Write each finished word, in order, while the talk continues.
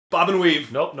Bob and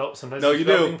weave. Nope, nope. Sometimes No, it's you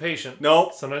about do. being patient.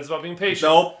 Nope. Sometimes it's about being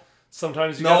patient. Nope.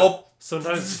 Sometimes you Nope.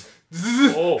 Sometimes...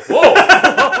 Oh,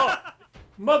 whoa!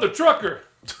 Mother trucker!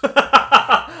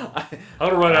 I'm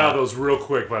gonna run out of those real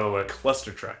quick, by the way.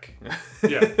 Cluster truck.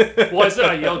 Yeah. Well, I said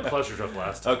I yelled cluster truck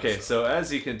last time. Okay, so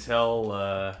as you can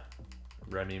tell,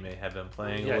 Remy may have been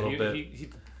playing a little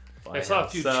bit. I saw a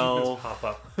few achievements pop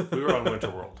up. We were on Winter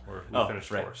World, where we finished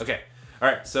first. Okay.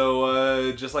 Alright,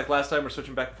 so just like last time, we're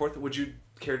switching back and forth. Would you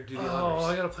care to do the honors? Oh,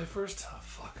 I gotta play first? Oh,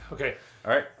 fuck. Okay.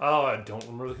 Alright. Oh, I don't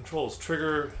remember the controls.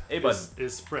 Trigger is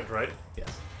sprint, right? Yes.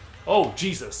 Oh,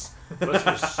 Jesus. Let's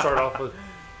just start off with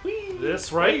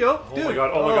this, right? There you go. Oh my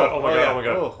god, oh my god, oh my god, oh my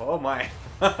god. Oh my.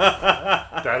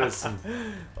 That is some...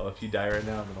 Oh, if you die right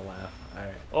now, I'm gonna laugh.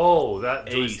 Alright. Oh, that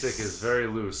joystick is very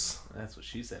loose. That's what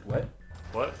she said. What?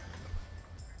 What?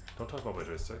 Don't talk about my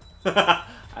joystick.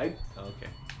 Okay.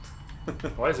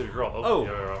 Why is it a girl? Oh.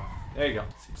 Yeah, there you go.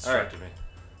 she distracted me.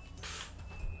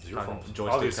 It's your fault.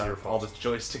 Joystick Your talk. fault. All this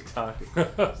joystick talk.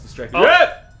 It's distracting. Oh.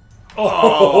 Yeah!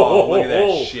 Oh, look at that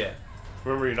Oh. shit.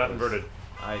 Remember, you're not inverted.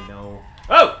 I know.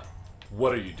 Oh!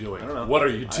 What are you doing? I don't know. What are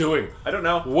you doing? I don't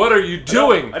know. What are you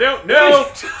doing? I don't know.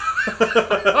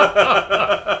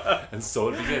 And so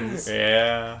it begins.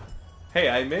 Yeah. Hey,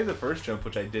 I made the first jump,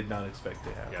 which I did not expect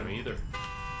to happen. Yeah, me either.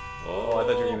 Oh, I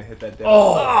thought you were gonna hit that down.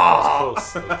 Oh, that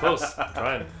was close. That was close. I'm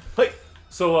trying. Hey.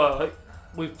 So,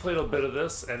 we've played a bit of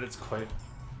this, and it's quite...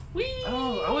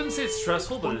 Oh, I wouldn't say it's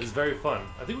stressful, but it is very fun.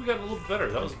 I think we got a little bit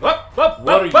better. That was good. What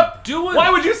are you doing?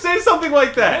 Why would you say something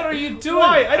like that? What are you doing?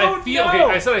 Why? I don't feel, know. Okay,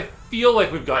 I said I feel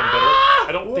like we've gotten better.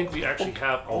 I don't think we actually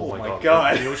have. Oh my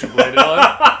god. You know what you landed on?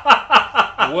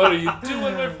 What are you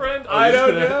doing, my friend? I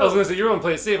don't know. I was going to say, you're going to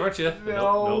play it safe, aren't you?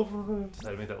 No. Nope. Just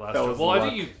had to make that last That jump. was Well, I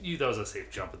luck. think that was a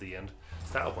safe jump at the end.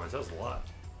 Style points, that was a lot.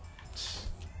 It's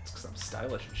because I'm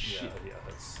stylish as shit. Yeah,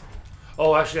 that's...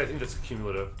 Oh, actually, I think that's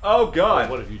cumulative. Oh god.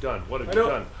 Oh, what have you done? What have you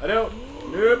done? I don't.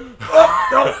 Nope. Oh,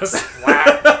 no.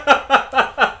 Splat.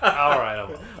 Alright,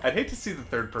 I'm up. I'd hate to see the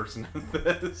third person of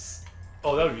this.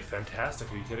 Oh, that would be fantastic.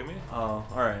 Are you kidding me? Oh,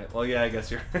 alright. Well, yeah, I guess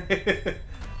you're right.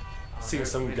 Seeing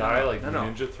some guy like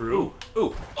ninja through.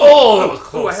 Ooh. Oh, that was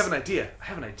close. Ooh, I have an idea.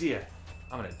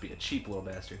 I'm gonna be a cheap little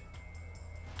bastard.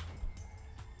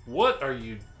 What are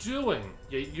you doing?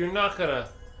 You're not gonna...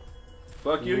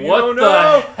 Fuck you, you What don't the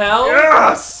know! hell?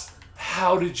 Yes!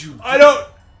 How did you... I don't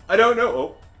know.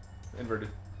 Oh. Inverted.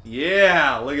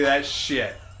 Yeah, look at that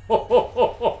shit.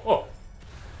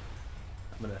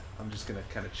 I'm just gonna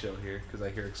kind of chill here, because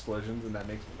I hear explosions, and that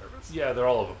makes me nervous. Yeah, they're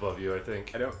all up above you, I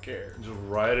think. I don't care. Just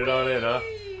ride it on in, huh?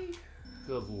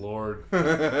 Good lord. Not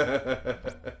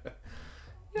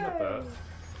bad.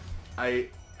 I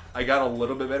got a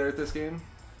little bit better at this game.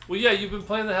 Well, yeah, you've been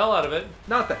playing the hell out of it.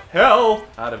 Not the hell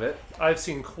out of it. I've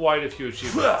seen quite a few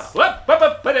achievements. So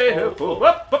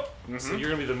you're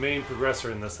going to be the main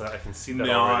progressor in this. I can see that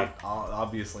already.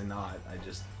 Obviously not. I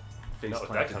just face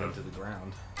planted into the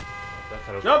ground. That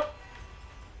kind of... Jump!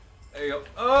 There you go.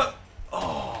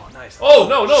 Oh, nice. Oh,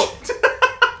 no, no!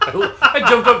 I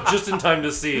jumped up just in time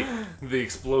to see the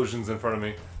explosions in front of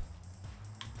me.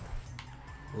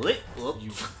 You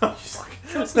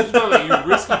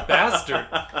risky bastard.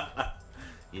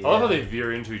 Yeah. I love how they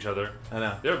veer into each other. I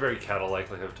know. They're very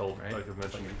cattle-like, like I've told, Right? like I've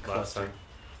mentioned Like a last time.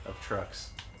 of trucks.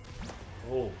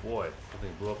 Oh boy,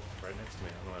 something blew up right next to me.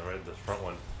 I'm gonna ride this front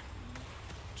one.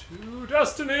 To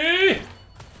destiny!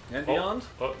 And beyond?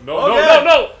 Oh,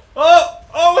 no!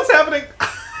 Oh, what's happening?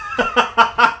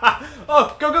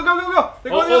 Oh, go! They're going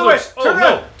the other way. Turn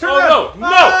around. No!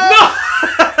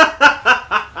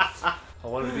 I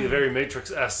wanted to be a very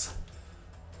Matrix S.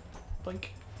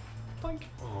 Blink.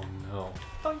 Oh no.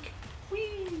 Bunk.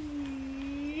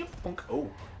 Wee. Bunk. Oh,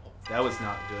 that was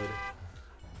not good.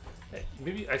 Hey,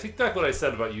 maybe I take back what I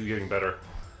said about you getting better.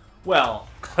 Well,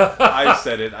 I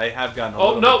said it. I have gotten a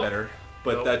little bit better,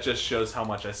 but that just shows how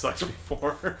much I sucked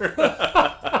before.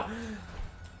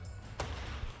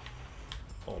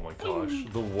 Oh my gosh,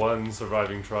 the one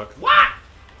surviving truck. What?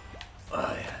 Oh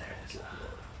yeah,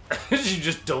 there it is. You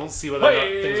just don't see whether or not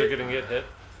things are getting hit.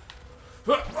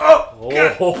 What?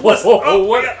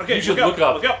 Okay, you should look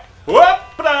up. Look up.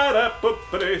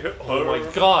 Oh my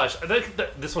gosh,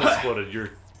 this one exploded. You need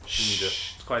to.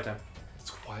 It's quiet time. It's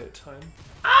quiet time.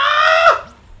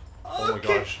 Ah! Oh my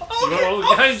gosh! You want to look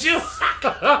behind you?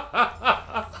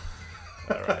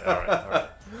 All right.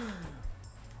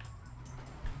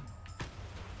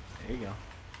 There you go.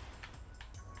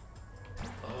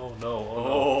 Oh no!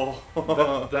 Oh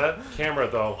no! That camera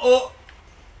though. Oh!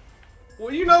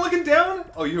 Were you not looking down?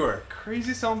 Oh, you are a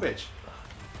crazy son of a bitch.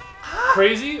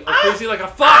 Crazy? Or crazy like a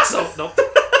fox? Oh, nope.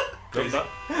 Crazy.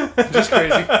 Just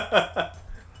crazy.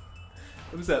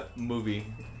 What is that movie?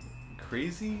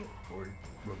 Crazy or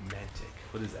Romantic?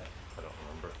 What is that? I don't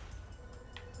remember.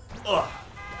 Ugh.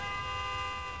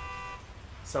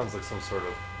 Sounds like some sort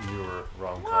of newer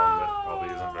rom-com that probably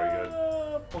isn't very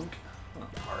good. Punk.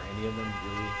 Are any of them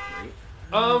really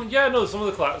great? Yeah, no, some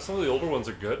of the older ones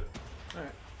are good. All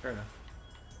right, fair enough.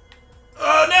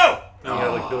 Oh no! Yeah,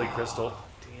 like Billy Crystal.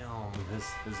 Damn.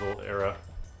 His old era.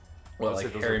 Well,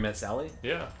 like Harry Met Sally?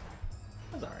 Yeah.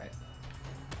 That's alright.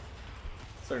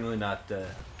 Certainly not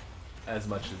as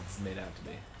much as it's made out to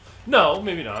be. No,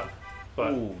 maybe not.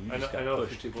 But Ooh, I know a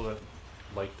few people that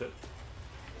liked it,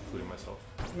 including myself.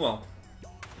 Well,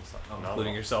 No.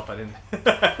 including yourself, I didn't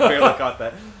barely caught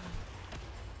that.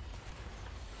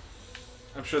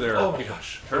 I'm sure there are. Oh my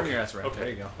gosh. Turn your ass around. Okay. There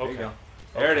you go. Okay. There you go.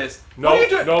 There it is. No, What are you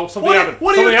doing? no, something happened.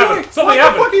 What are you doing? Something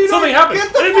What the fuck are you Something doing? happened.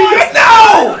 Get the I didn't mean fuck- to-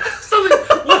 No! Something.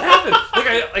 What happened? Like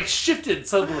I like shifted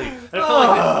suddenly, and I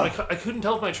felt like I couldn't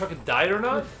tell if my truck had died or You're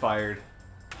not. fired.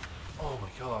 Oh my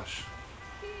gosh.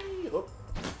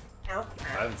 I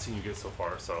haven't seen you get so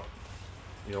far, so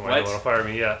you don't want to fire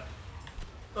me yet.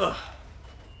 Ugh.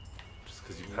 Just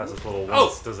because you pass this level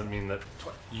once doesn't mean that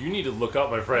you need to look up,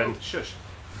 my friend. Oh, shush.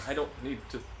 I don't need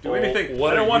to do anything.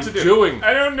 What I don't are want you to do. doing?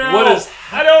 I don't know. What is?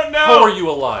 I don't know. How are you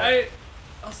alive?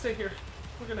 I'll stay here.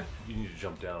 We're gonna. You need to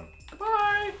jump down.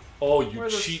 Bye. Oh, you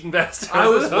cheating bastard! I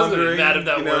was gonna wondering. be mad if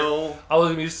that you worked. know, I was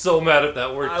gonna be so mad if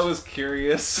that worked. I was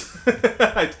curious.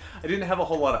 I didn't have a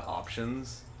whole lot of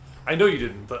options. I know you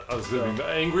didn't, but I was gonna be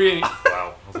angry. Wow,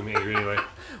 I was gonna be angry anyway.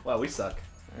 Wow, we suck.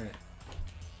 All right.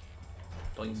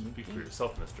 Don't speak for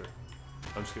yourself, mister.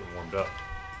 I'm just getting warmed up.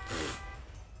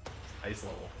 Ice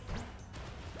level.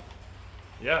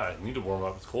 Yeah, I need to warm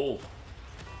up. It's cold.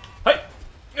 Hey!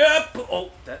 Yep!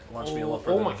 Oh, that launched me a little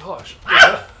further. Oh my gosh.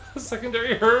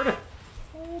 Secondary herd.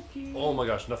 Okay. Oh my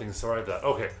gosh, nothing survived that.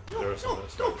 Okay, there's some of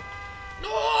this stuff. No!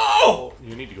 Oh,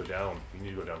 you need to go down. You need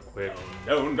to go down quick.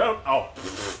 No. Oh.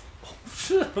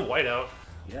 White out.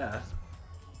 Yeah.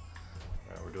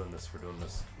 Alright, we're doing this.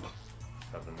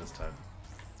 Happened this time.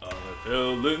 I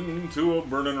fell into a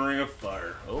burning ring of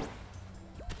fire. Oh.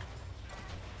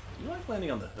 You like landing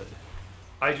on the hood?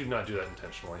 I do not do that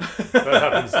intentionally. That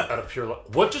happens out of pure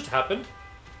luck. What just happened?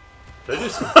 Did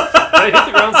I hit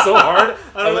the ground so hard?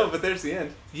 I don't know, but there's the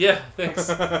end. Yeah, thanks.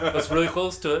 That's really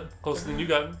close to it. Closer than you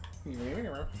got.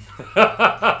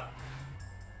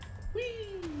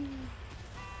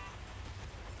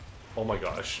 Oh my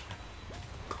gosh.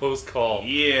 Close call.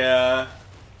 Yeah.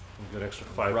 Good extra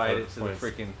 5 Ride it to points. the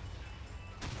freaking.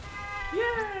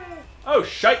 Yeah. Oh,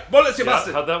 shite! Bullets, you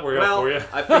bastard! How'd that work out for you?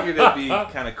 I figured it'd be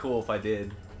kind of cool if I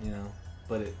did, you know,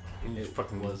 but it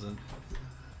fucking wasn't.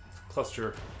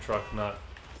 Cluster truck, not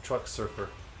truck surfer.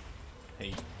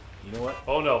 Hey, you know what?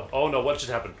 Oh no! Oh no! What just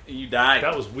happened? You died.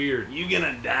 That was weird. You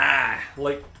gonna die.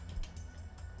 Like,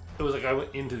 it was like I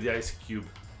went into the ice cube.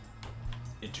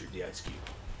 Entered the ice cube.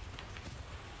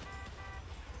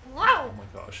 Wow! Oh my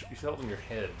gosh! You felt in your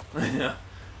head. Yeah.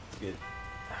 It's good.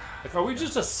 Like, are we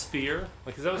just a sphere?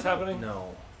 Like, is that what's happening?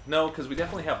 No, because we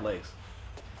definitely have legs.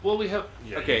 Well, we have.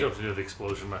 Yeah, okay. You don't have to do the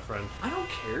explosion, my friend. I don't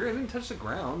care. I didn't touch the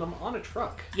ground. I'm on a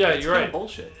truck. Yeah, That's you're right.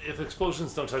 Bullshit. If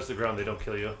explosions don't touch the ground, they don't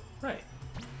kill you. Right.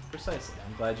 Precisely.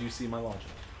 I'm glad you see my logic.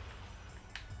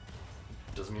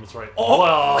 Doesn't mean it's right. Oh!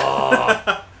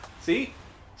 Well, See?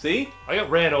 See? I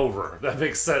got ran over. That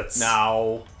makes sense.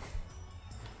 No.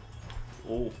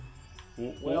 Oh.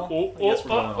 Well, I guess we're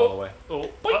going all the way.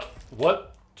 What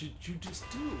did you just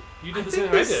do? You did the same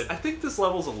thing I did. I think this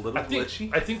level's a little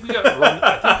glitchy. I think we got run.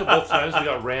 I think both times we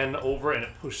got ran over and it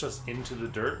pushed us into the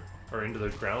dirt or into the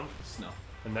ground. Snow.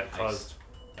 And that caused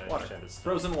water.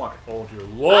 Frozen water. Oh dear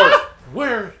Lord! Ah!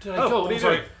 Where did I go? What are you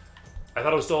sorry. doing? I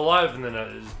thought I was still alive, and then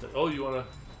I just, oh, you wanna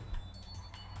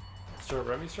start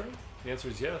Remy's turn? The answer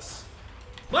is yes.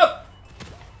 What?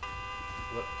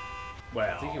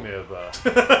 Well, I think you may have blown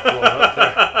up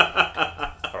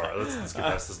there. All right, let's get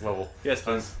past this level. Yes,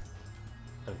 please.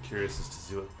 I'm curious as to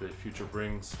see what the future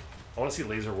brings. I want to see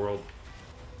Laser World.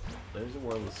 Laser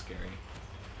World is scary.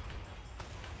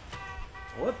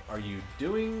 What are you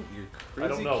doing? Your crazy I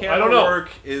don't know. camera work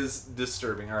is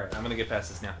disturbing. All right, I'm gonna get past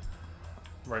this now.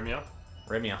 Right meow?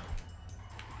 Right meow.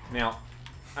 Now,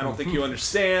 I don't think you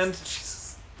understand.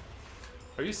 Jesus.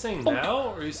 Are you saying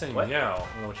now or are you saying meow? I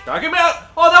don't know what you're talking about.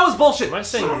 Oh, that was bullshit. Am I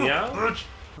saying meow?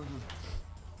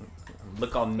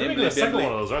 Look all They're nibbly making a second dibbly.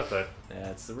 one of those, aren't they?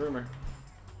 That's the rumor.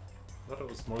 I thought it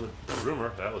was more than a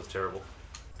rumor. That was terrible.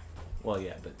 Well,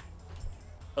 yeah, but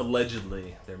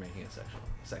allegedly they're making a second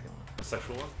one. A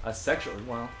sexual one? A sexual?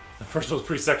 Well, the first one was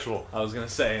pretty sexual. I was gonna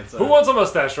say it's. Who wants a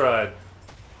mustache ride?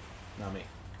 Not me.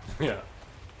 Yeah.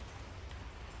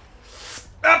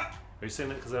 Ah! Are you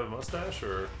saying it because I have a mustache,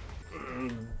 or?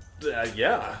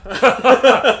 Yeah.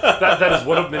 that is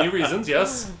one of many reasons.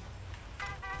 Yes.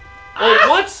 Oh,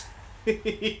 what?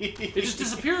 It just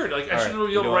disappeared. Like I should have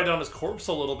been able to write down his corpse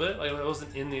a little bit. Like I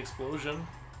wasn't in the explosion. I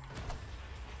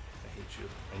hate you.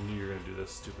 I knew you were gonna do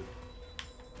this, stupid.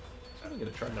 I'm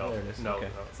gonna try. No, there it is. no, okay.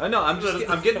 no. No, I'm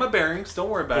getting my bearings. Don't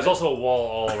worry about There's it. also a wall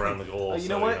all around the goal. You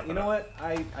know what? You know what?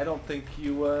 I don't think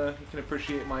you can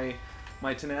appreciate my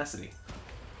tenacity.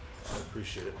 I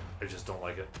appreciate it. I just don't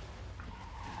like it.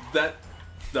 That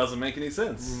doesn't make any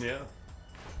sense. Yeah.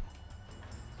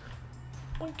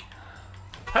 Boink.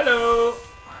 Hello.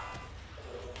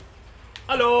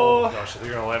 Hello. Oh gosh, I think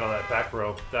you're gonna land on that back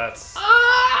row. That's.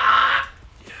 Ah!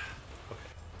 Yeah.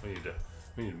 Okay.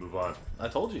 We need to move on. I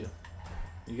told you.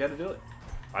 You got to do it.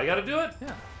 I got to do it.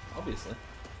 Yeah, obviously.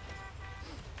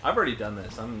 I've already done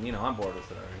this. I'm bored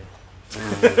with it already.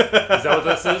 Is that what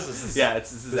this is?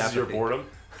 This is your boredom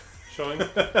showing.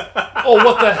 Oh,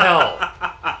 what the hell!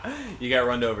 You got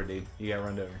runned over, dude. You got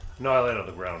runned over. No, I landed on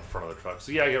the ground in front of the truck.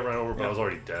 So yeah, I got run over, but I was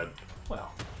already dead.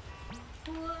 Well.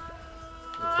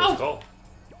 Close call.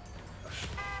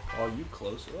 Oh, you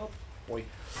close up, boy.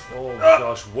 Oh my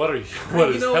gosh, what is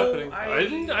happening? I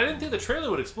didn't think the trailer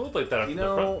would explode like that.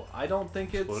 I don't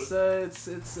think it's right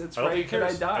that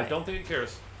I die. I don't think it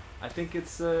cares. I think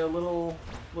it's a little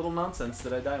nonsense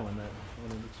that I die when it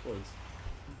explodes.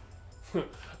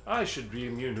 I should be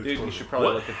immune to Dude, explosion. you should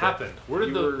probably what happened? Where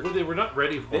did they were not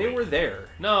ready for They me. were there.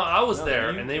 No, I was there,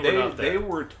 and they were not there. They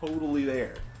were totally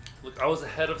there. Look, I was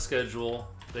ahead of schedule.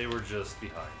 They were just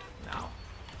behind.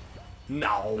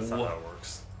 No. That's not how it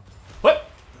works. What?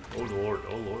 Oh lord!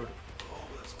 Oh lord!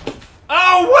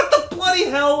 Oh, what the bloody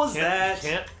hell was that?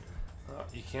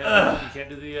 You can't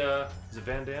do the. Is it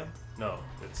Van Damme? No,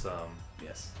 it's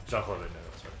Yes. Jean-Claude Van Damme.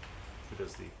 That's right. Who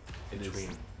does the between?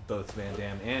 It is both Van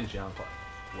Damme and Jean-Claude.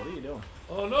 What are you doing?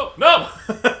 Oh no! No!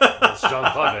 It's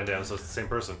Jean-Claude Van Damme, so it's the same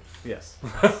person. Yes.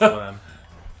 That's what I'm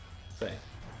saying.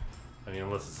 I mean,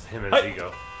 unless it's him and his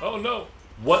ego. Oh no!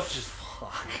 What just?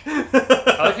 Fuck.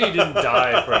 I like how you didn't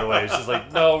die right away. It's just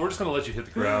like, no, we're just gonna let you hit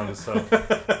the ground and stuff.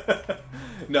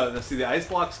 No, see the ice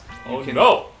blocks. You can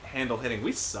handle hitting.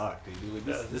 We suck, dude.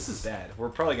 This is bad. We're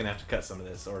probably gonna have to cut some of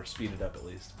this or speed it up at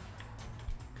least.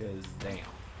 Cause damn.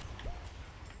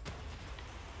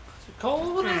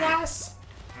 Cold with an ass.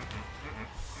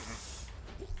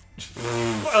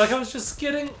 Like I was just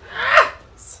skidding. That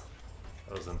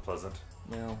was unpleasant.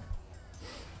 Well,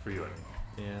 for you, I mean.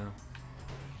 Yeah.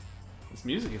 This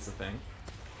music is a thing.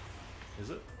 Is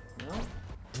it? No.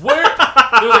 Where?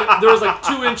 There was like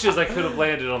 2 inches I could have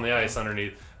landed on the ice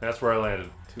underneath. And that's where I landed.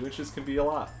 2 inches can be a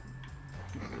lot.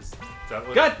 Is that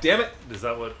what? God damn it! Is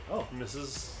that what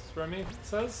Mrs. Remy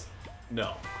says?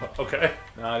 No. Okay.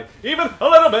 Not even a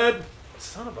little bit.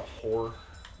 Son of a whore.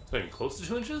 It's not even close to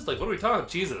 2 inches? Like, what are we talking?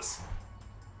 Jesus.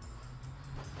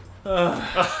 Oh!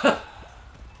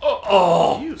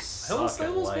 You suck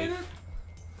at life.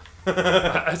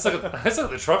 I suck at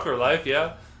the trucker life,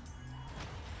 yeah.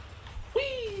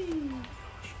 Whee!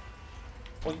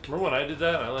 Remember when I did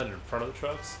that and I landed in front of the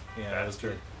trucks? Yeah, that was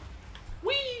true.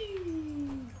 Whee!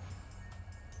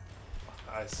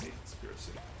 I see.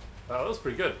 Conspiracy. That was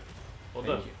pretty good. Well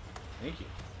done. Thank you.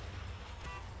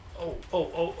 Oh.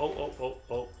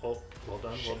 Well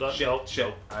done. Shit, Well done. shit.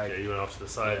 Nope. Yeah, you went off to the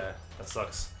side. Yeah. That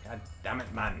sucks. God damn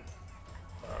it, man.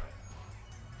 Alright.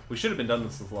 We should have been done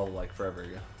with this level like forever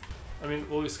ago. I mean,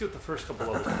 well, we skipped the first couple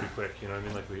levels pretty quick, you know what I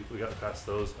mean? Like, we got past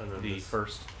those, and then the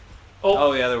first.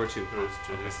 Oh, yeah, there were 2. There was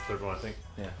 2. This is the third one, I think.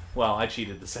 Yeah. Well, I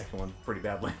cheated the second one pretty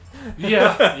badly.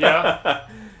 Yeah.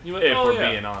 You went, if we're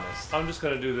being honest. I'm just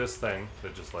gonna do this thing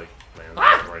that just, like, lands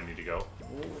where I need to go.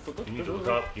 You need to look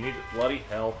up. You need to... Bloody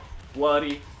hell.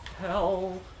 Bloody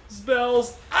hell.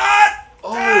 Bells.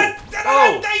 Oh!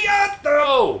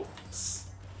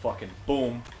 Fucking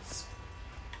boom.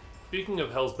 Speaking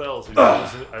of Hell's Bells,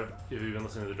 have you been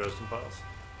listening to the Dresden Files?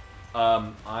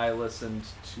 I listened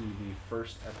to the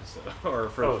first episode, or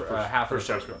half of the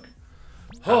first book.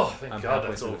 Oh, thank God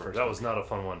that's over. That was not a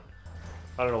fun one.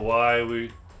 I don't know why I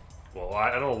don't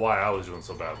know why I was doing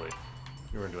so badly.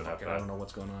 You weren't doing half bad. I don't know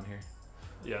what's going on here.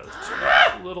 Yeah, it's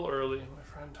a little early, my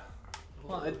friend.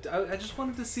 Well, I just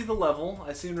wanted to see the level.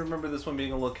 I seem to remember this one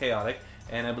being a little chaotic,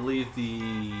 and I believe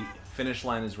the finish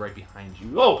line is right behind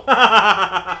you. Oh!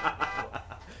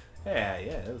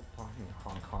 yeah.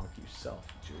 Honk yourself,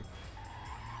 jerk.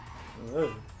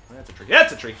 That's a tree.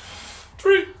 That's a tree.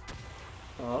 Tree.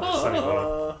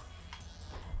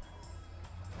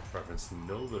 Reference to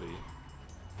nobody.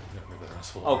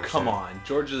 Oh, come on,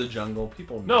 George of the Jungle.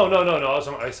 People. No.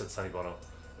 I said Sonny Bono.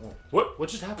 What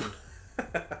just happened?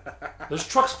 There's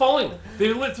trucks falling.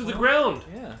 They went through the ground.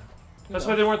 Yeah. That's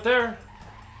why they weren't there.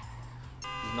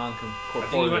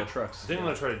 Non-corporeal trucks. I think I'm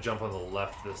going to try to jump on the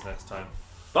left this next time.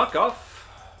 Fuck off.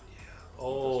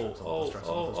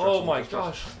 Oh my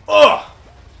gosh. Ugh!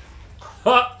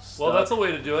 Well, that's a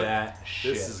way to do it.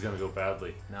 Shit. This is going to go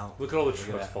badly. No. Look at all the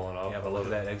trucks falling off. Yeah, but look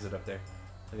at that exit up there.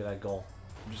 Look at that goal.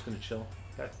 I'm just going to chill.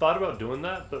 I thought about doing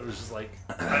that, but it was just like,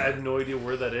 I had no idea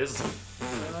where that is.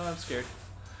 I'm scared.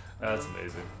 That's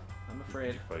amazing. I'm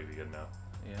afraid. You're probably good now.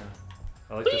 Yeah.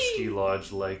 I like the ski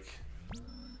lodge, like...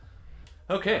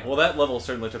 Okay, well that level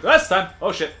certainly took... Last time!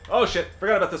 Oh shit! Oh shit!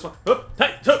 Forgot about this one.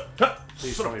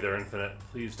 Please tell me they're infinite.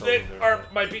 Please tell me they're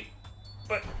infinite. Might be.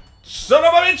 But... Son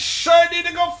of a bitch! I need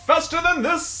to go faster than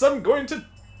this! I'm going to...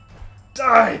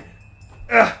 die!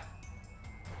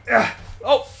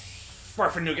 Oh!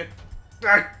 Farfin nougat.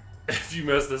 If you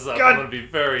mess this up, I'm going to be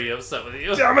very upset with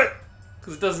you. Damn it!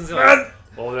 Because it doesn't seem like...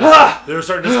 Oh, they're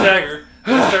starting to stagger.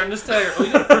 They're starting to stagger. Oh,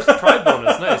 you got a first try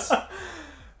bonus. Nice.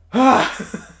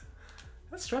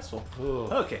 That's stressful. Ooh.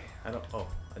 Okay. I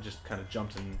just kind of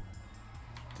jumped and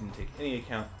didn't take any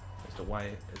account as to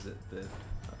why is it the...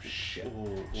 Oh, shit.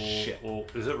 Ooh, shit. Ooh.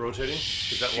 Is it rotating?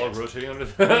 Shit. Is that log rotating under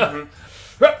there?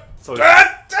 So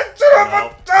I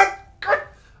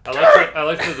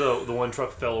like that the one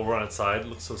truck fell over on its side. It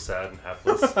looks so sad and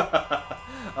hapless.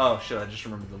 Oh, shit. I just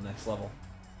remembered the next level.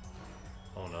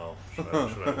 Oh, no. Should I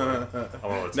worry? I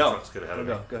want to let some trucks get ahead of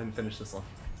me. Go ahead and finish this one.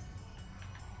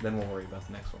 Then we'll worry about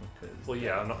the next one. Well,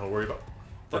 yeah, I'm not going to worry about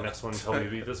the next one until we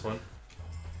beat this one.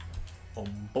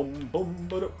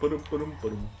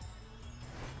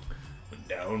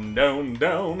 Down, down,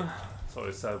 down. It's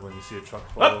always sad when you see a truck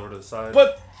fall over to the side.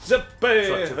 But truck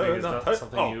tipping is not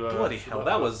something you... bloody hell,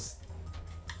 that was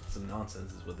some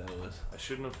nonsense is what that was. I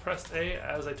shouldn't have pressed A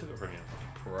as I took it from you.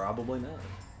 Probably not.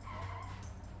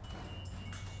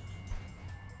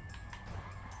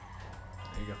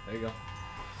 There you go, there you go.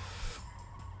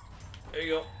 There you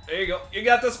go. There you go. You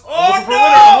got this. Oh,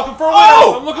 I'm looking for a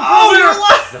winner. I'm looking for a winner.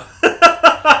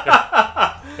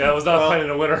 Yeah, I was not finding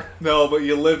a winner. No, but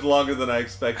you lived longer than I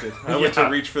expected. I went to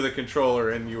reach for the controller,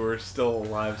 and you were still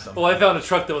alive somehow. Well, I found a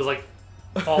truck that was like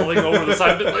falling over the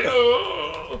side. Like,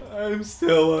 oh, I'm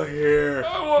still here.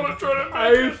 I want to try to make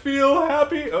I feel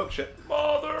happy. Oh shit!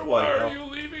 Mother, why are you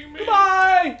leaving me?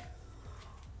 Bye.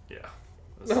 Yeah.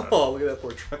 Oh, look at that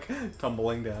poor truck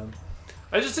tumbling down.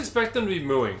 I just expect them to be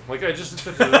mooing. Like, I just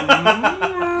expect them to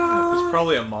There's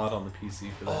probably a mod on the PC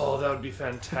for that. Oh, that would be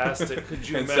fantastic. Could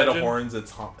you Instead imagine? of horns,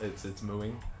 it's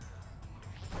mooing.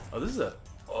 Oh, this is a...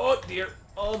 Oh, dear.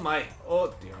 Oh, my.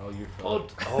 Oh, dear. Oh, you're... I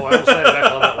almost landed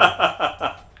back on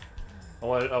that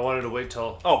one. I wanted to wait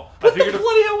till... Oh, what the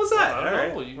bloody hell was that? I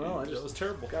don't know. That was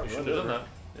terrible. You shouldn't have done that.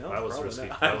 No, that was risky.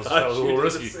 Not. That was a little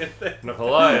risky. I'm not gonna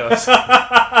lie.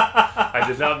 I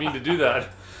did not mean to do that.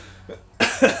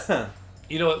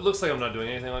 You know, it looks like I'm not doing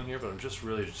anything on here, but I'm just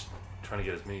really trying to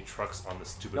get as many trucks on this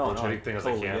stupid rotating thing as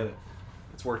I can.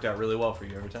 It's worked out really well for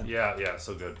you every time. Yeah,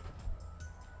 so good.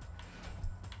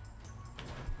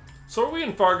 So are we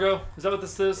in Fargo? Is that what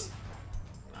this is?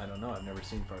 I don't know. I've never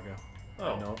seen Fargo. Oh. I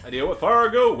have no idea what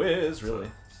Fargo is,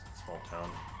 really. It's a small town.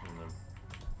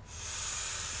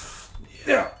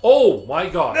 Yeah. Oh my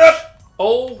gosh.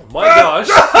 Oh my gosh.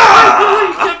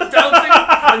 I kept bouncing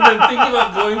and then thinking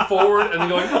about going forward and then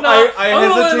going, no. I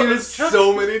hesitated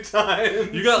so many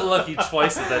times. You got lucky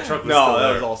twice that truck was no, still that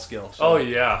there. was all skill. Oh,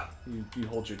 yeah. You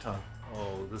hold your tongue.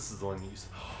 Oh, this is the one you used.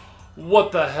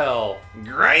 What the hell?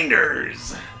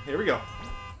 Grinders. Here we go.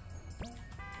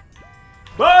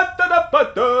 Yes!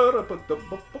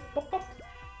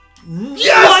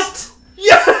 What?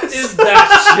 Yes! Is that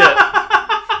shit?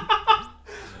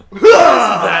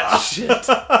 That shit.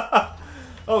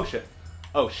 Oh shit.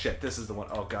 Oh shit, this is the one.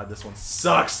 Oh god, this one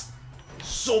sucks.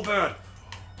 So bad.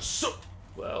 So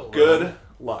well. Good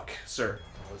luck, sir.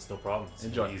 Oh, it's no problem. It's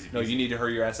enjoy. Easy, no, you need to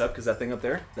hurry your ass up because that thing up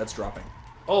there, that's dropping.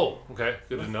 Oh, okay.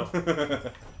 Good to know.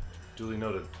 Duly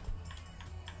noted.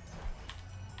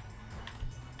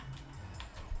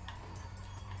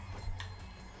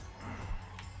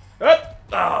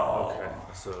 Oh. Okay,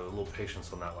 so a little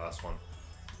patience on that last one.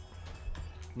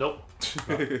 Nope.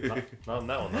 Not on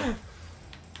that one, though.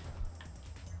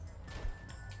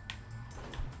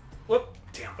 Whoop.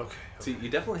 Damn. Okay. See, you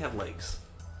definitely have legs.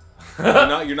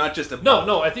 You're not just a bob.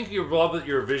 No, I think your bob,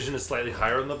 your vision is slightly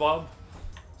higher than the bob.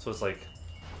 So it's like...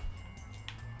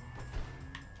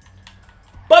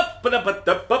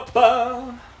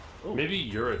 Maybe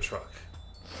you're a truck.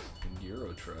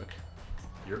 Euro truck.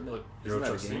 Euro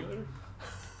truck simulator?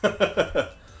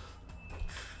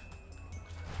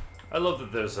 I love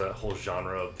that there's a whole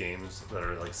genre of games that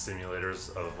are like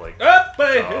simulators of like Up,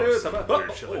 jobs and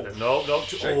weird shit like that. No, no.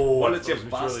 What is your really-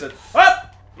 bastard?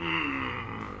 Up!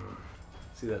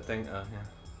 See that thing?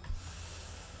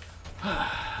 Yeah.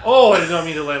 Oh, I did not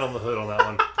mean to land on the hood on that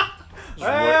one.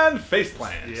 And face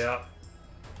plant. Yeah.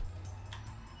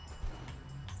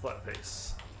 Flat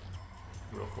face.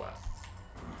 Real flat.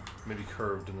 Maybe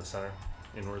curved in the center.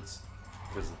 Inwards.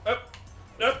 Up.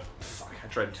 Fuck, I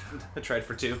tried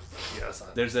for 2. Yes.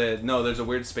 There's a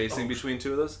weird spacing between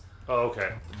 2 of those. Oh,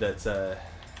 okay. That's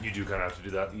You do kind of have to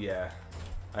do that. yeah.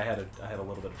 I had a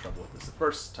little bit of trouble with this the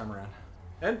first time around.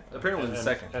 And apparently the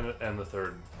second. And the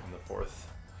third and the fourth.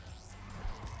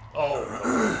 Oh,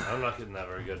 I'm not getting that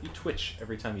very good. You twitch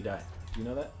every time you die. Do you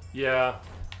know that? Yeah.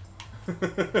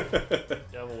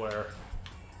 Yeah, I'm aware.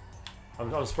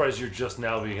 I'm surprised you're just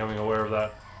now becoming aware of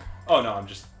that. Oh no, I'm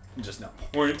just now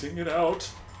pointing it out.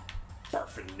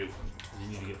 Barfing new. You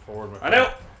need to get forward, my I friend.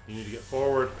 know. You need to get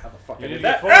forward. How the fuck You I need did to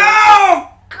get that? forward.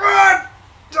 Oh god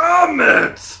damn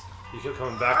it! You kept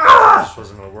coming back. It just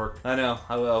wasn't gonna work. I know.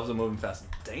 I wasn't moving fast.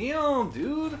 Damn,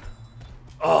 dude.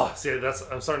 Oh, see,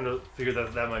 I'm starting to figure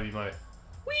that might be my.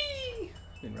 Whee!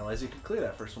 Didn't realize you could clear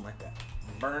that first one like that.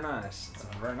 Very nice. It's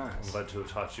very I'm nice. glad to have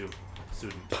taught you,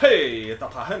 student. Hey,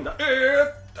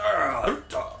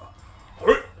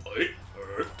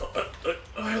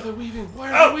 Why are they weaving?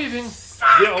 Why are they weaving?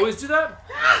 They always do that?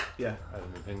 Yeah. I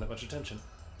haven't been paying that much attention.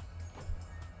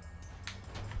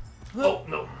 Oh,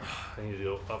 no. I need to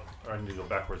go up, or I need to go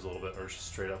backwards a little bit, or just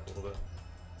straight up a little bit.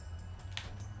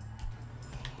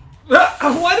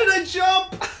 Why did I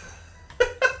jump?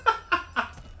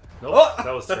 Nope, Oh.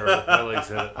 that was terrible. My legs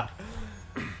hit it.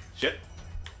 Shit.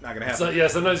 Not gonna happen. So, yeah,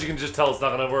 sometimes you can just tell it's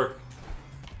not gonna work.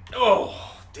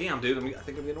 Oh, damn, dude. I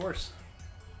think I'm getting worse.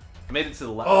 I made it to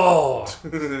the left. Oh! I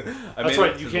That's made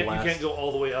right, it you to the can't last. go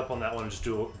all the way up on that one and just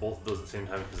do both of those at the same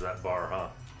time because of that bar, huh?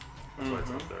 That's why it's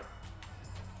up there.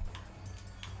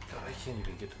 God, I can't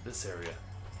even get to this area.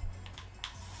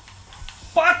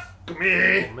 Fuck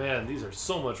me! Oh man, these are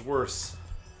so much worse.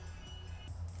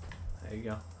 There you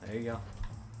go. There you go.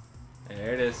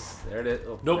 There it is. There it is.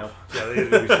 Oh, Nope. no. Yeah, they have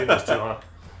to go between those two, huh?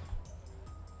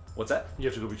 What's that? You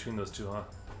have to go between those two, huh?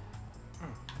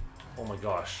 Oh my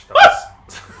gosh. That was...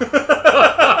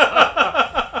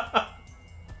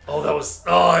 Oh, that was...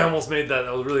 Oh, I almost made that.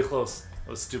 That was really close. That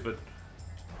was stupid.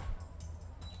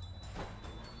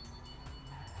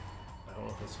 I don't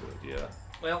know if that's a good idea.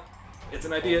 Well, it's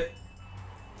an idea.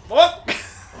 What?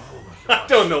 Oh my gosh. I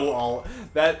don't know all.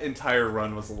 That entire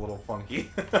run was a little funky.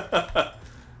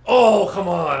 Oh, come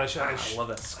on. I love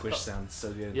that squish sound. It's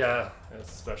so good. Yeah,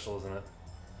 it's special, isn't it?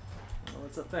 Well,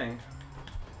 it's a thing.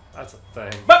 That's a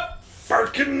thing. But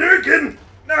fucking Nukin!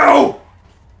 No!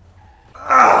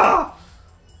 Ah!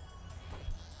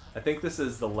 I think this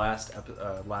is the last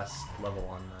last level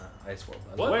on Ice World.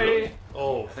 By the What? way. Really?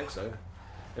 Oh. I think so.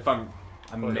 If I'm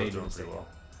Oh, made doing mistake. pretty well.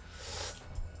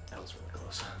 That was really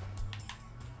close.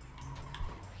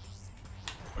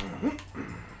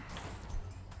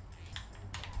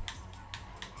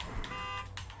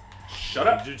 Shut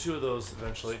up! You do 2 of those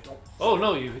eventually. Oh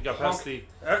no, you got past the...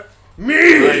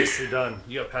 Me! Nicely done.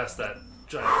 You got past that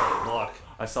giant fucking block.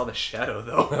 I saw the shadow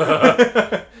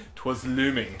though. 'Twas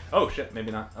looming. Oh shit,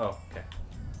 maybe not. Oh, okay.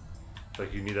 It's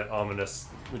like you need that ominous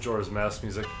Majora's Mask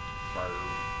music.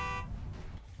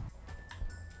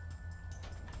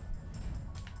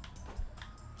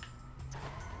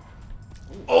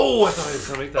 Oh, I thought I was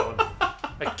gonna make that one.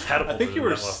 I catapulted. I think you in were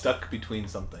that left. stuck between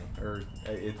something, or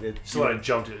it. So when I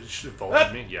jumped, it should have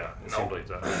vaulted me. Yeah, it seemed like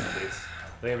that was the case. I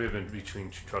think I may have been between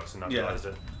 2 trucks and not realized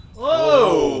it.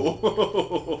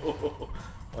 Whoa!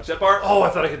 Watch that bar. Oh, I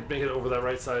thought I could make it over that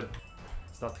right side.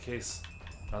 It's not the case.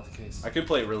 Not the case. I could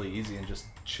play it really easy and just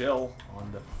chill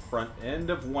on the front end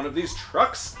of one of these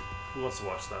trucks. Who wants to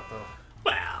watch that though?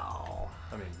 Wow.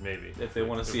 I mean, maybe. If they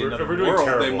want to If see we're- another if we're doing world,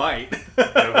 terrible. they might. Yeah,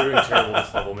 if we're doing terrible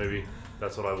this level, maybe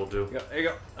that's what I will do. There you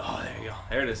go. Oh, there you go.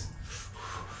 There it is.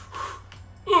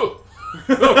 Ooh.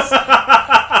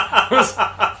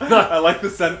 I like the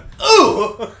scent.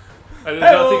 Ooh! I did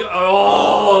not think.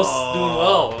 Oh, I was doing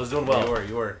well. I was doing well.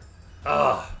 You were.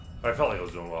 Ah, I felt like I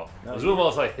was doing well. I was doing well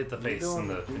until I hit the face You're in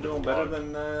the. doing better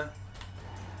than. Than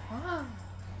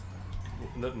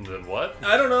what?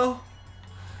 I don't know.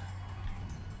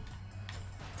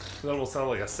 That almost sounded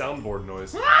like a soundboard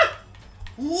noise.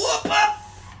 Whoop up!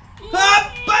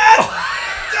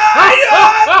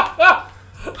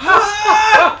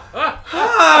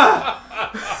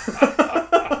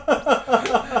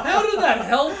 How did that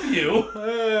help you?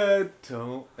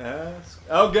 Don't ask.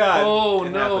 Oh god. Oh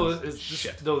It no! happens. Is this,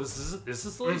 Shit. no, this is this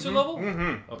the laser level?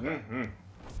 Mm-hmm. Okay.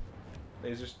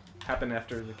 Lasers happen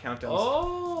after the countdowns.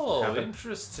 Oh, happen.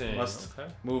 interesting. Must okay.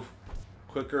 move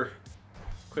quicker.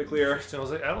 Quicklier. I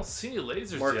was like, I don't see any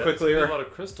lasers More yet. quicklier. A lot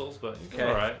of crystals, but you're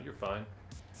alright. You're fine.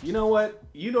 You know what?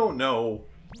 You don't know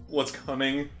what's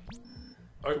coming.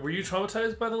 Were you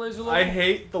traumatized by the laser level? I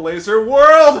hate the laser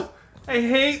world! I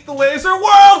hate the laser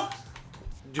world!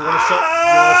 Do you want to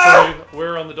show me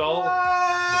where on the doll?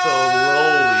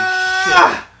 Holy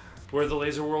shit. Where the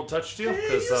laser world touched you?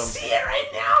 You see it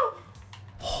right now?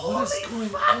 What is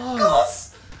going on?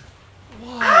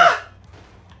 What?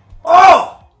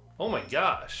 Oh! Oh my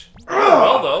gosh.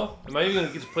 Well though, am I even going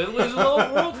to get to play the laser level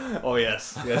world? Oh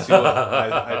yes. Yes you will.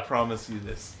 I promise you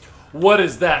this. What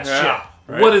is that shit?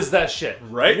 Right? What is that shit?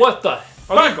 Right? What the?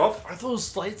 Are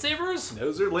those lightsabers?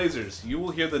 Those are lasers. You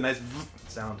will hear the nice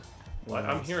sound.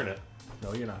 I'm hearing it.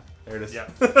 No, you're not. There it is. Yeah.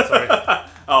 Sorry.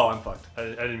 Oh, I'm fucked. I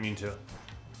didn't mean to.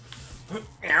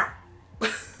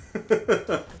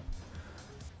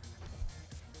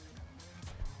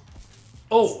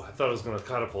 Oh, I thought it was going to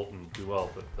catapult and do well,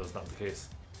 but that was not the case.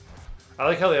 I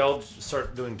like how they all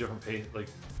start doing different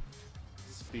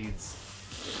speeds.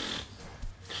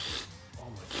 Oh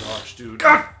my gosh, dude.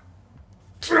 God.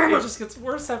 It just gets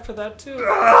worse after that too.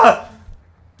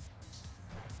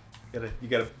 You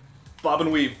gotta bob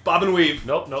and weave, bob and weave.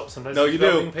 Nope. Sometimes no, it's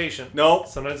about being patient. Nope.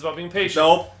 Sometimes it's about being patient.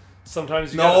 Nope.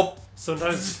 Sometimes you nope.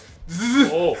 Sometimes.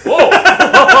 Whoa!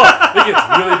 It gets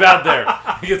really bad there.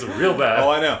 It gets real bad. Oh,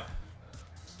 I know.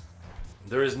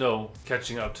 There is no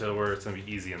catching up to where it's gonna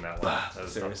be easy in that one.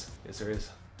 Serious? Yes, there is.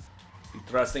 You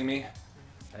trusting me?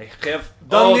 I have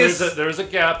done this. There's a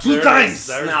gap. Two times.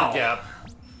 There's the gap.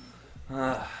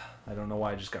 I don't know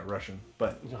why I just got Russian,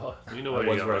 but no, you know why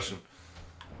you got Russian.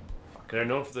 They're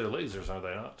known for their lasers, are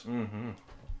they not? Mm-hmm.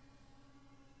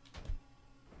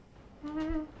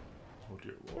 Oh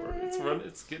dear Lord,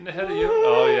 it's getting ahead of you.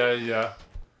 Oh yeah.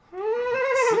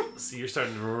 See, you're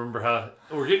starting to remember how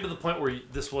we're getting to the point where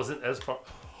this wasn't as far.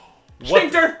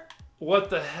 Sphincter! What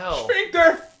the hell?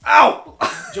 Sphincter! Ow!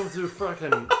 Jumped through fucking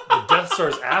the Death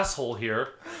Star's asshole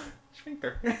here.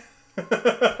 Sphincter.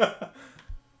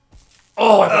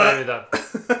 Oh, I thought I made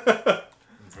that.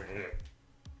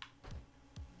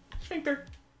 Sphincter.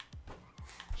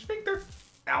 Sphincter.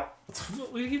 Ow.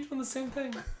 We keep doing the same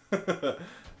thing.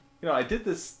 You know, I did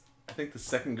this, I think the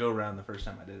second go round the first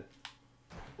time I did it.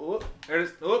 Oh, there it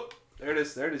is. Oh, there it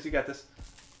is. There it is. You got this.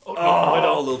 Oh, no, I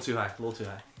don't. A little too high. A little too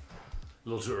high. A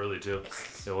little too early, too.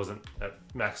 It wasn't at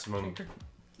maximum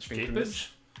gapage?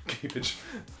 Gapage.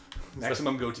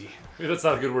 Maximum goatee. Maybe that's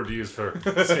not a good word to use for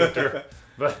sphincter.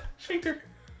 But sphincter.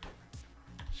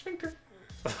 Sphincter.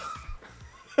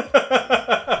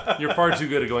 You're far too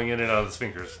good at going in and out of the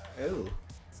sphincters. Oh.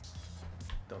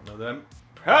 Don't know that I'm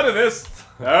proud of this.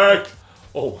 Act.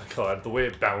 Oh my god, the way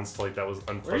it bounced like that was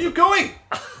unpleasant. Where are you going?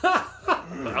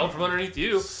 Out from underneath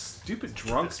you. Stupid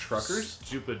drunk truckers.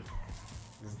 Stupid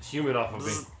human off of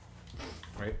me.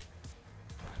 Right.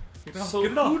 So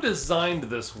who designed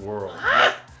this world?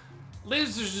 Like,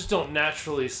 lasers just don't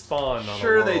naturally spawn on a world.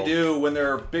 Sure they do when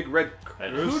there are big red...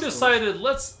 And who decided,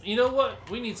 you know what?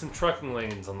 We need some trucking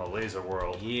lanes on the laser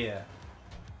world. Yeah.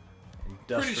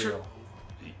 Industrial. Pretty sure.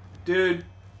 Dude.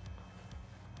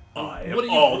 I am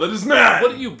all that is mad!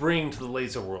 What do you bring to the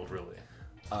laser world, really?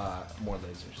 More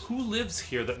lasers. Who lives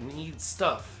here that needs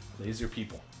stuff? Laser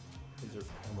people. Laser...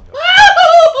 Oh my god.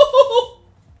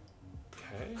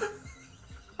 Okay.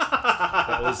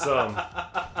 That was,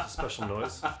 a special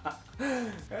noise.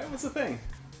 That was a thing.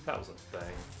 That was a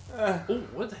thing. Oh,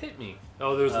 what hit me?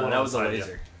 Oh, there was one. That was a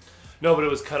laser. No, but it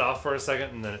was cut off for a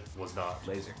second, and then it was not.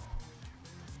 Laser.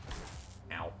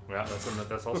 Ow. Yeah,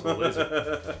 that's also a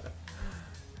laser.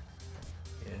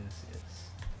 Yes.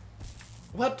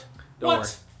 What? Don't worry.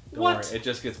 Don't worry. It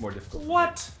just gets more difficult.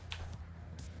 What?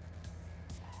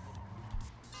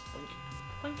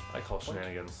 Boink. I call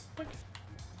shenanigans. Boink.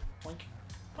 Boink.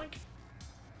 Boink.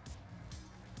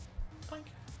 Boink.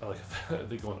 I like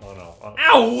they going on and off.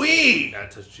 Owie! Yeah, I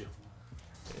touched you.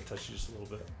 Yeah, I touched you just a little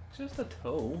bit. Just a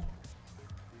toe.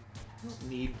 You don't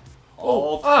need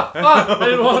all... I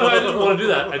didn't want to do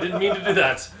that. I didn't mean to do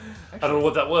that. Actually, I don't know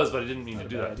what that was, but I didn't mean to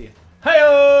do that.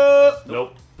 Hey-oh!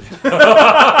 Nope. You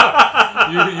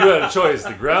had a choice,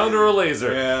 the ground or a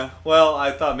laser. Yeah. Well,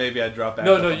 I thought maybe I'd drop back.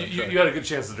 No, you had a good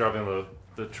chance to drop in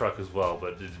the truck as well,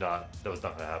 but it did not. That was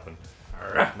not going to happen.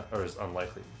 Or is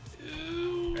unlikely.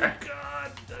 Ooh,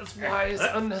 God, that's why it's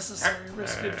unnecessary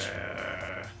riskage.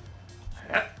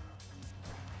 I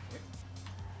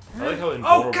like how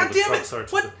invulnerable the trucks are.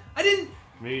 What? I didn't...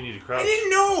 Maybe you need to crouch. I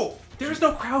didn't know! There's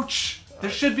no crouch.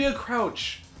 There should be a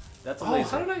crouch. That's a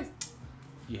laser. How did I...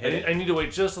 I need to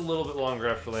wait just a little bit longer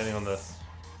after landing on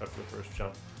after the first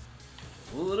jump.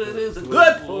 What it is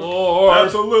good for? Lord.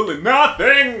 Absolutely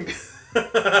nothing. You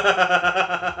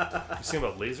sing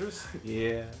about lasers?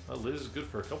 Yeah. Lasers are good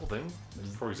for a couple things.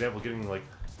 For example, getting like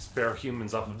spare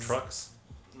humans off of trucks.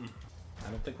 I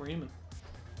don't think we're human.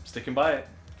 Sticking by it.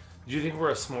 Do you think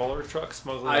we're a smaller truck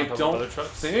smuggling on I top don't of other trucks?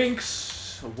 think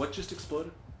so. What just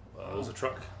exploded? It was a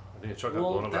truck. I think a truck got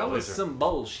Well, blown up by a that was laser. some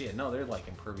bullshit. No, they're like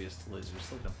impervious to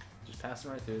lasers. Look at them. Just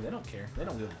passing right through. They don't care. They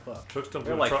don't give a fuck. Trucks don't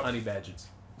They're give a like truck. honey badgers.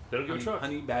 They don't give a truck.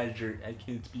 Honey badger. I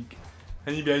can't speak.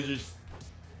 Honey badgers.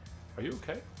 Are you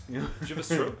okay? Did you have a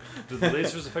stroke? Did the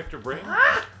lasers affect your brain?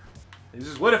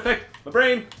 Lasers would affect my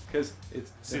brain because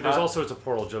it's. See, there's all sorts of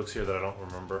Portal jokes here that I don't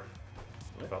remember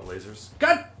about lasers.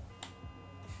 God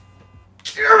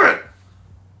damn it!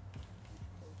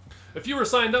 If you were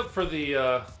signed up for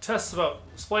the test about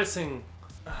splicing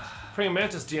praying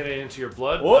mantis DNA into your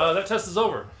blood, that test is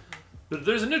over. But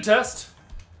there's a new test,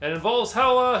 and it involves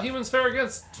how humans fare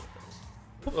against.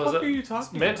 What the fuck are you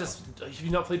talking Mantis, have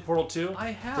you not played Portal 2? I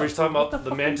have. Where he's talking about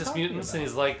the Mantis mutants, and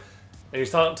he's like, and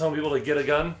he's telling people to get a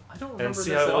gun I don't remember and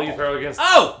see this how at well you all. fare against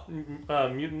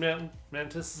mutant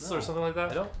mantis or something like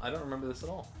that. I don't remember this at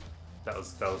all. That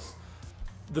was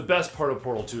the best part of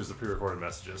Portal 2 is the pre-recorded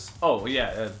messages. Oh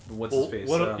yeah, what's his face?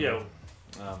 God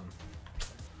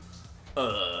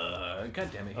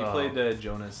damn it, he played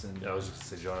Jonas and. Yeah, I was just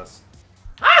gonna say Jonas.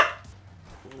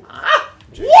 What?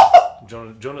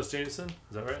 Jonas Jameson, is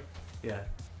that right? Yeah.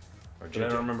 Or But I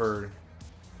don't remember.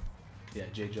 Yeah,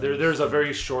 J. Jonas. There's a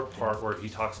very short part where he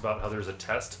talks about how there's a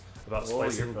test about Oh,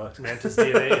 you're splicing fucked. mantis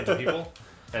DNA into people,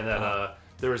 and then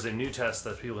there is a new test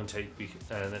that people can take,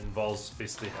 and it involves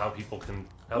basically how people can.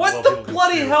 How What well the people can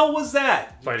bloody feel hell was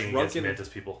that? fighting against Drunken- mantis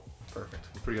people. Perfect.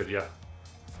 Pretty good, yeah.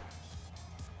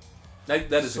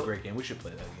 That is a great game. We should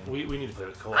play that again. We need to play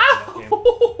the co-op in that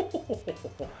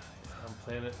game. I'm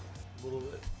playing it a little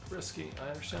bit risky. I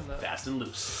understand that. Fast and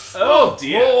loose. Oh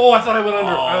dear! Oh, I thought I went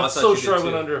under. Oh, I I was thought so you sure I did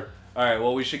went too. under. All right.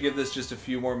 Well, we should give this just a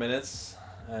few more minutes.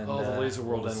 And, Oh, the laser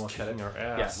world then is we'll cut kicking it. our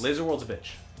ass. Yeah, laser world's a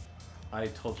bitch. I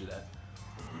told you that.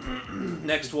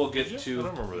 Next, we'll get Did you? to. I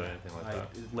don't remember anything like that.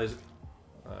 Laser.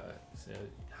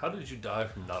 How did you die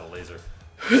from not a laser?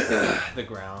 The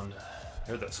ground.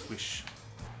 I heard that squish.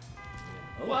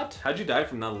 Oh. What? How'd you die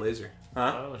from not a laser?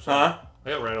 I Huh? don't know. Huh? I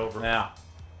got ran over. Yeah.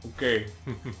 Okay.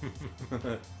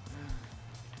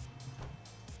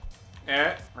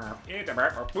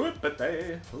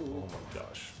 Oh my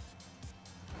gosh.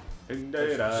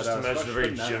 Just imagine a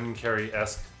very Jim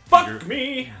Carrey-esque Fuck figure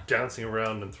me! dancing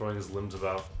around and throwing his limbs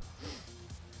about.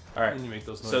 Alright. And you make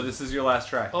those noises. So this is your last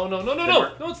track. Oh no! No,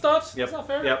 it's not. Yep. It's not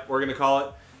fair. Yep. We're gonna call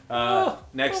it.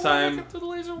 Next time. Welcome to the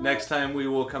laser world. Next time we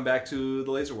will come back to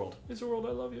the laser world. Laser world,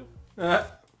 I love you. Alright.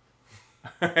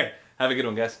 Have a good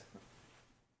one, guys.